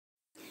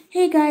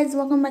Hey guys,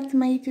 welcome back to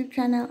my YouTube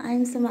channel.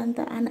 I'm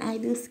Samantha and I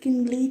do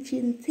skin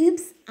bleaching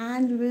tips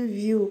and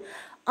review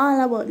all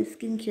about the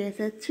skincare.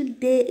 So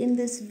today in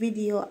this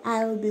video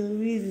I will be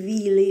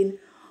revealing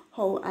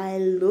how I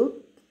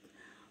look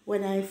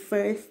when I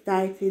first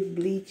started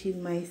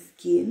bleaching my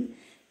skin.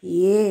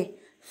 Yeah,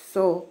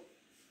 so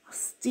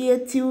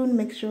stay tuned,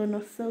 make sure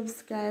to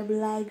subscribe,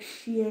 like,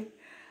 share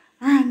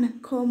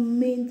and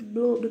comment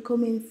below the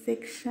comment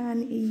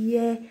section.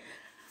 Yeah,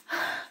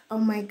 oh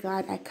my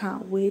god, I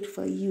can't wait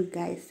for you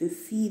guys to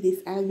see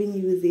this. I've been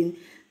using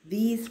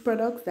these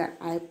products that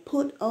I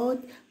put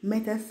out,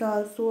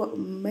 Metasol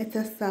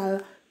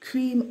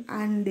cream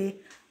and the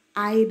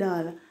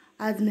Idol.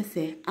 As me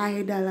say,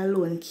 Idol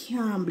alone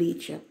can't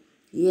bleach you.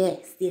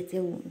 Yes, stay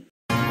tuned.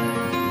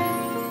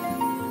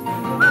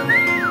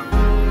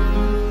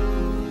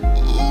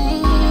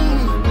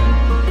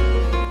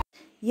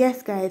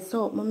 Yes guys,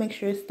 so I'm gonna make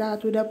sure you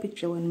start with a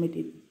picture when me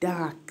did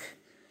dark.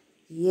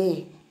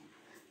 Yeah.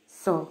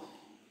 So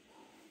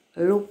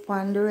look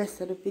on the rest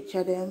of the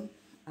picture them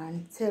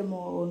and tell me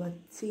what you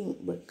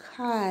think,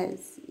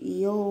 because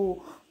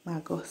yo my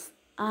gosh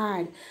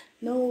hard.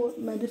 Now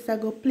I just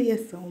go play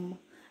some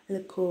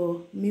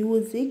little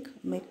music,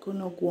 make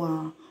you go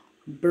and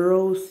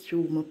browse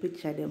through my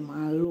picture them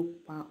and look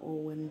at how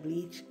when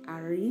bleach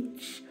a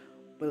reach.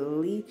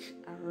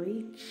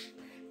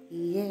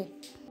 Yeah.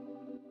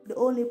 The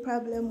only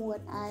problem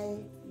what I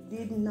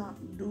did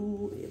not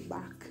do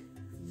back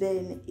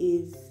then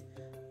is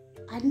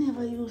I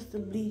never used to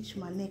bleach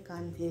my neck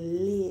until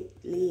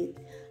late.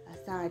 I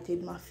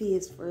started my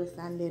face first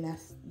and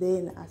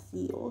then I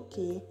see,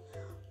 okay,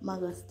 I'm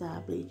gonna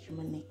start bleaching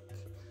my neck.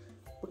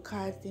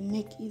 Because the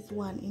neck is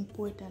one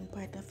important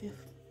part of your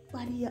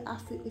body. You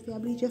have to, if you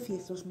bleach your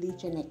face, just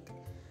bleach your neck.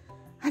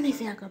 And if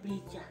you can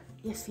bleach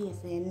your face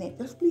and your neck,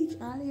 just bleach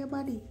all your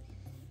body.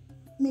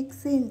 Makes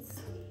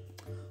sense.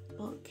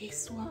 But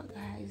guess what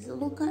guys?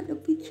 Look at the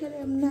picture,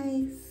 them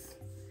nice.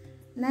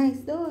 Nice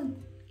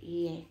done.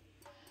 Yeah.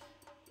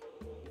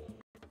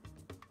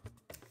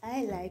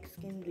 I like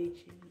skin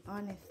bleaching,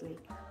 honestly.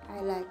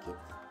 I like it.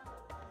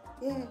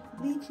 Yeah,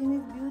 bleaching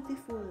is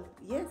beautiful.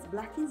 Yes,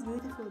 black is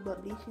beautiful,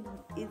 but bleaching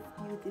is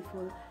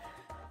beautiful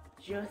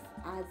just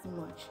as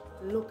much.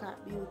 Look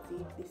at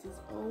beauty. This is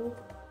how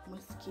my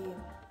skin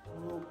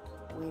look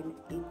when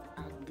it's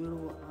a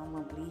glow and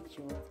my bleach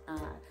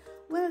out.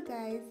 Well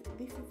guys,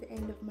 this is the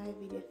end of my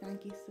video.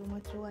 Thank you so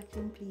much for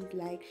watching. Please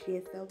like,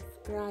 share,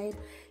 subscribe.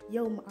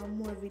 Yo, I have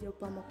more video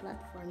on my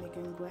platform. You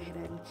can go ahead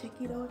and check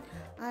it out.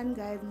 And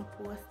guys,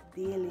 I post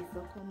daily,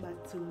 so come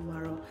back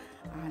tomorrow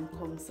and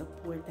come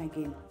support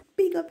again.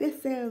 Pick up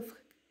yourself.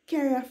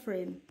 Carry a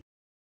friend.